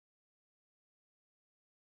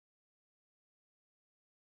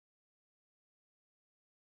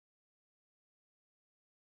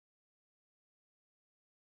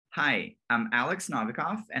Hi, I'm Aleskey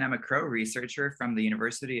Novikov, and I'm a Crow researcher from the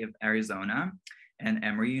University of Arizona and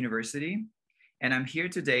Emory University. And I'm here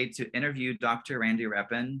today to interview Dr. Randi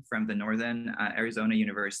Reppen from the Northern Arizona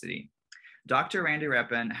University. Dr. Randi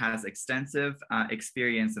Reppen has extensive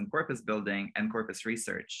experience in corpus building and corpus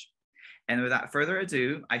research. And without further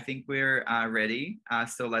ado, I think we're ready,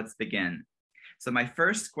 so let's begin. So my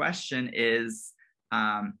first question is,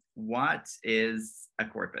 what is a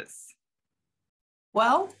corpus?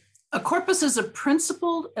 Well, a corpus is a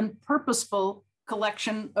principled and purposeful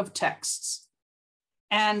collection of texts.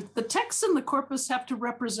 And the texts in the corpus have to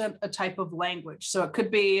represent a type of language. So it could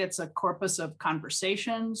be, it's a corpus of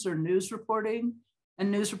conversations or news reporting, and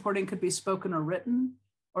news reporting could be spoken or written,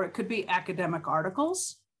 or it could be academic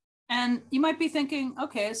articles. And you might be thinking,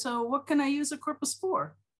 okay, so what can I use a corpus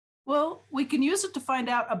for? Well, we can use it to find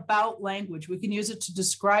out about language. We can use it to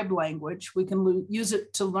describe language. We can use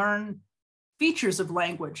it to learn features of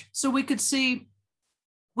language. So we could see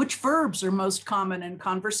which verbs are most common in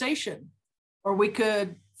conversation, or we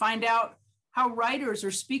could find out how writers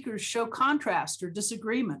or speakers show contrast or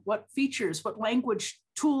disagreement. What features, what language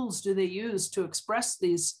tools do they use to express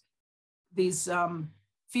these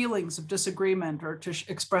feelings of disagreement or to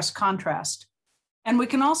express contrast? And we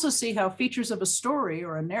can also see how features of a story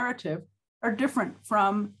or a narrative are different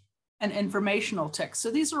from an informational text.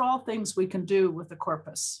 So these are all things we can do with a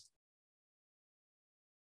corpus.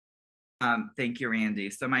 Thank you,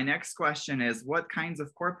 Randi. So my next question is, what kinds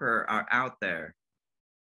of corpora are out there?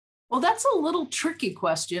 Well, that's a little tricky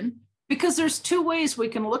question because there's two ways we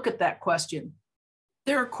can look at that question.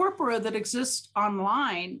 There are corpora that exist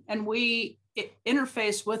online, and we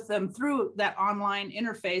interface with them through that online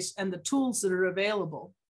interface and the tools that are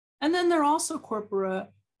available. And then there are also corpora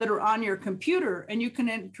that are on your computer, and you can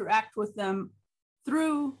interact with them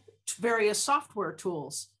through various software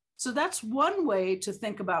tools. So that's one way to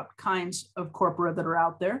think about kinds of corpora that are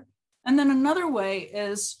out there. And then another way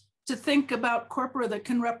is to think about corpora that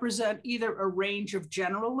can represent either a range of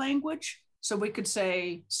general language. So we could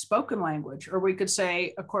say spoken language, or we could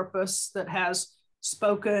say a corpus that has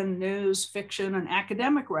spoken, news, fiction, and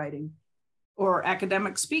academic writing, or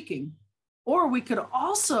academic speaking. Or we could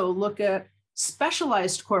also look at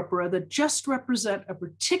specialized corpora that just represent a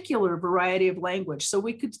particular variety of language. So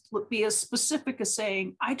we could be as specific as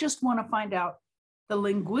saying, I just want to find out the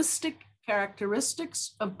linguistic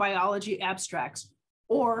characteristics of biology abstracts,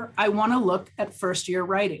 or I want to look at first-year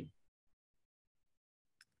writing.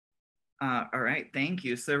 All right, thank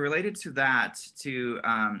you. So related to that, to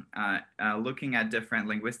looking at different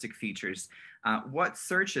linguistic features, what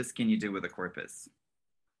searches can you do with a corpus?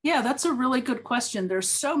 Yeah, that's a really good question. There's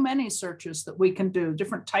so many searches that we can do,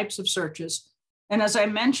 different types of searches. And as I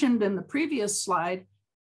mentioned in the previous slide,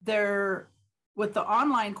 with the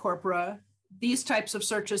online corpora, these types of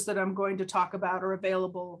searches that I'm going to talk about are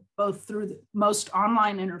available both through most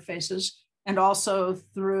online interfaces and also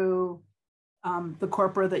through the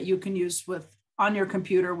corpora that you can use on your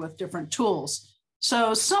computer with different tools.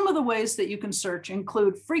 So some of the ways that you can search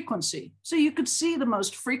include frequency. So you could see the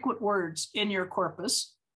most frequent words in your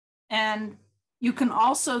corpus. And you can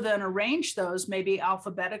also then arrange those maybe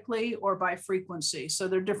alphabetically or by frequency. So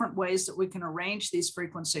there are different ways that we can arrange these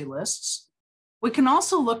frequency lists. We can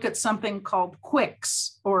also look at something called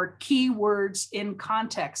QUICs, or keywords in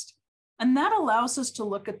context. And that allows us to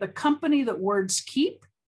look at the company that words keep.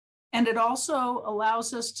 And it also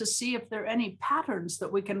allows us to see if there are any patterns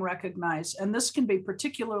that we can recognize. And this can be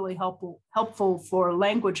particularly helpful for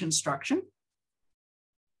language instruction.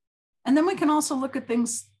 And then we can also look at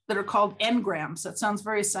things that are called n-grams. That sounds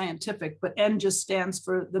very scientific, but n just stands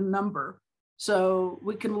for the number. So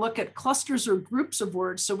we can look at clusters or groups of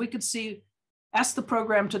words. So we could ask the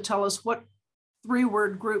program to tell us what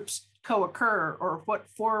 3-word groups co-occur or what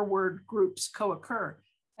 4-word groups co-occur.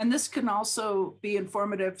 And this can also be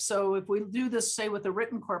informative. So if we do this, say, with a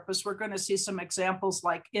written corpus, we're going to see some examples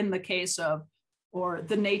like in the case of, or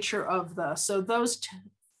the nature of the. So those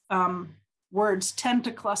words tend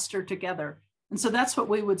to cluster together. And so that's what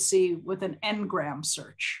we would see with an n-gram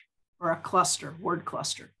search or a cluster, word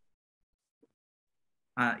cluster.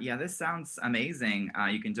 Yeah, this sounds amazing.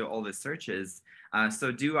 You can do all the searches. So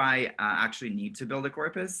do I actually need to build a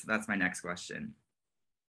corpus? That's my next question.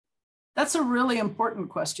 That's a really important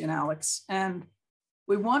question, Alex. And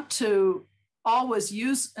we want to always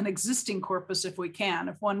use an existing corpus if we can,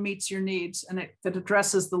 if one meets your needs and it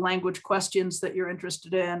addresses the language questions that you're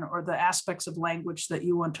interested in or the aspects of language that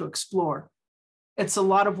you want to explore. It's a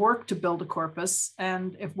lot of work to build a corpus,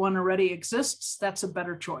 and if one already exists, that's a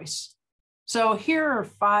better choice. So here are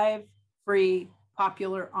 5 free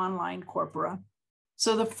popular online corpora.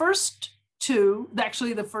 So the first two,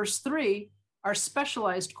 actually the first three, are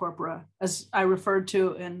specialized corpora, as I referred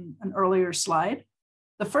to in an earlier slide.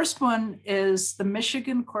 The first one is the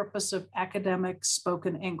Michigan Corpus of Academic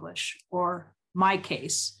Spoken English, or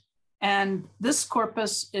MyCase. And this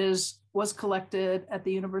corpus was collected at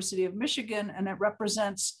the University of Michigan, and it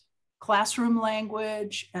represents classroom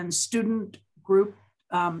language and student group,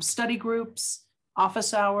 study groups,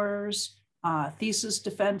 office hours, thesis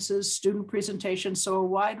defenses, student presentations, so a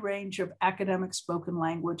wide range of academic spoken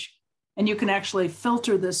language. And you can actually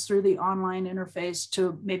filter this through the online interface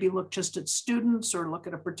to maybe look just at students or look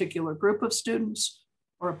at a particular group of students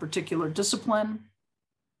or a particular discipline.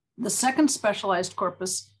 The second specialized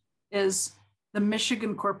corpus is the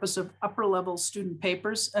Michigan Corpus of Upper Level Student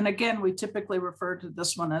Papers. And again, we typically refer to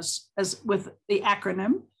this one as with the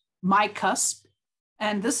acronym MyCusp.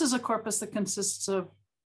 And this is a corpus that consists of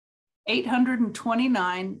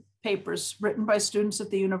 829 papers written by students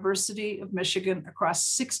at the University of Michigan across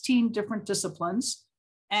 16 different disciplines.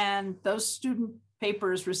 And those student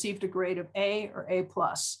papers received a grade of A or A+.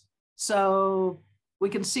 So we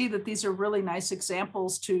can see that these are really nice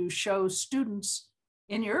examples to show students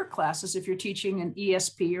in your classes. If you're teaching an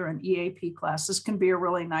ESP or an EAP class, this can be a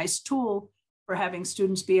really nice tool for having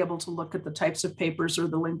students be able to look at the types of papers or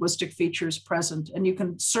the linguistic features present. And you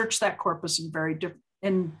can search that corpus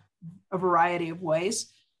in a variety of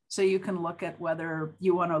ways. So you can look at whether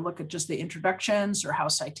you want to look at just the introductions or how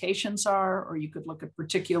citations are, or you could look at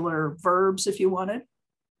particular verbs if you wanted.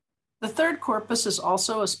 The third corpus is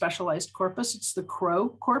also a specialized corpus. It's the Crow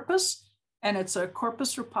corpus, and it's a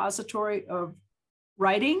corpus repository of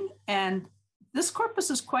writing. And this corpus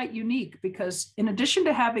is quite unique because in addition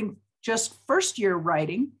to having just first year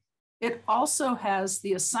writing, it also has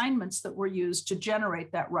the assignments that were used to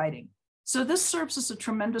generate that writing. So this serves as a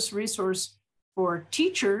tremendous resource for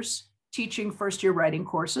teachers teaching first year writing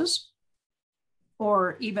courses,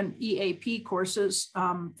 or even EAP courses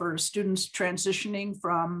for students transitioning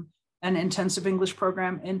from an intensive English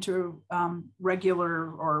program into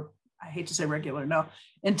regular, or I hate to say regular, no,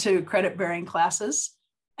 into credit bearing classes.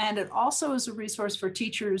 And it also is a resource for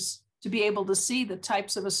teachers to be able to see the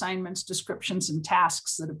types of assignments, descriptions, and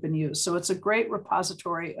tasks that have been used. So it's a great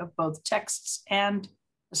repository of both texts and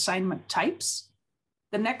assignment types.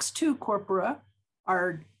 The next two corpora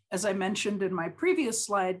are, as I mentioned in my previous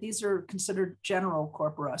slide, these are considered general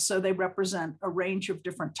corpora. So they represent a range of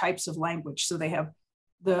different types of language. So they have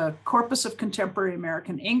the Corpus of Contemporary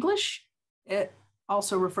American English. It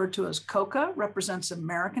also referred to as COCA, represents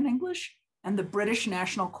American English, and the British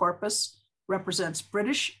National Corpus represents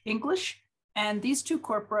British English. And these two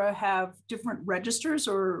corpora have different registers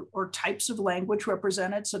or types of language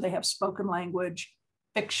represented. So they have spoken language,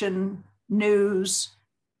 fiction, news,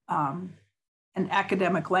 and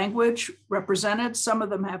academic language represented. Some of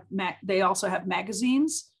them have, they also have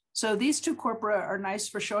magazines. So these two corpora are nice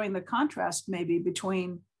for showing the contrast maybe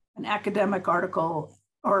between an academic article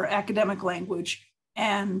or academic language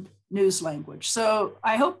and news language. So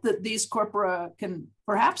I hope that these corpora can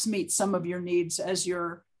perhaps meet some of your needs as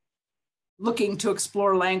you're looking to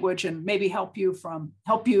explore language and maybe help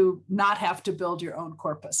you not have to build your own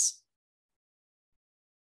corpus.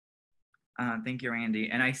 Thank you, Randi.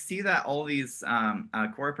 And I see that all these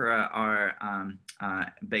corpora are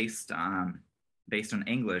based on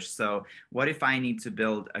English. So what if I need to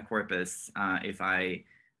build a corpus if I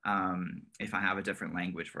have a different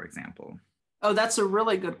language, for example? Oh, that's a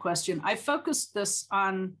really good question. I focused this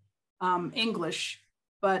on English,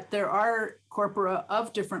 but there are corpora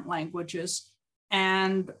of different languages.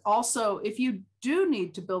 And also, if you do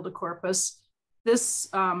need to build a corpus, this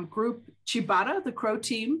group, CIABATTA, the Crow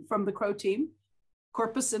team, from the Crow team,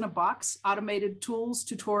 Corpus in a Box, Automated Tools,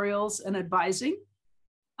 Tutorials, and Advising,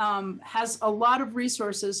 has a lot of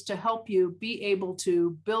resources to help you be able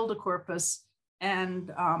to build a corpus,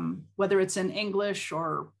 and whether it's in English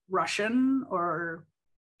or Russian or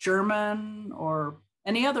German or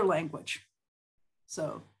any other language.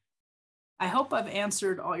 So I hope I've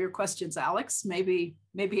answered all your questions, Alex. Maybe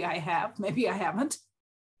I have, maybe I haven't.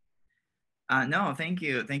 No, thank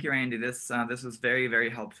you, Randi. This was very, very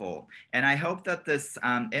helpful, and I hope that this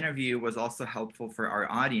interview was also helpful for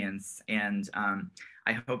our audience. And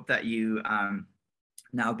I hope that you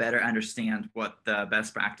now better understand what the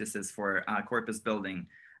best practices for corpus building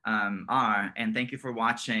are. And thank you for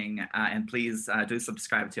watching. And please do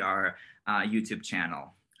subscribe to our YouTube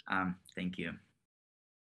channel. Thank you.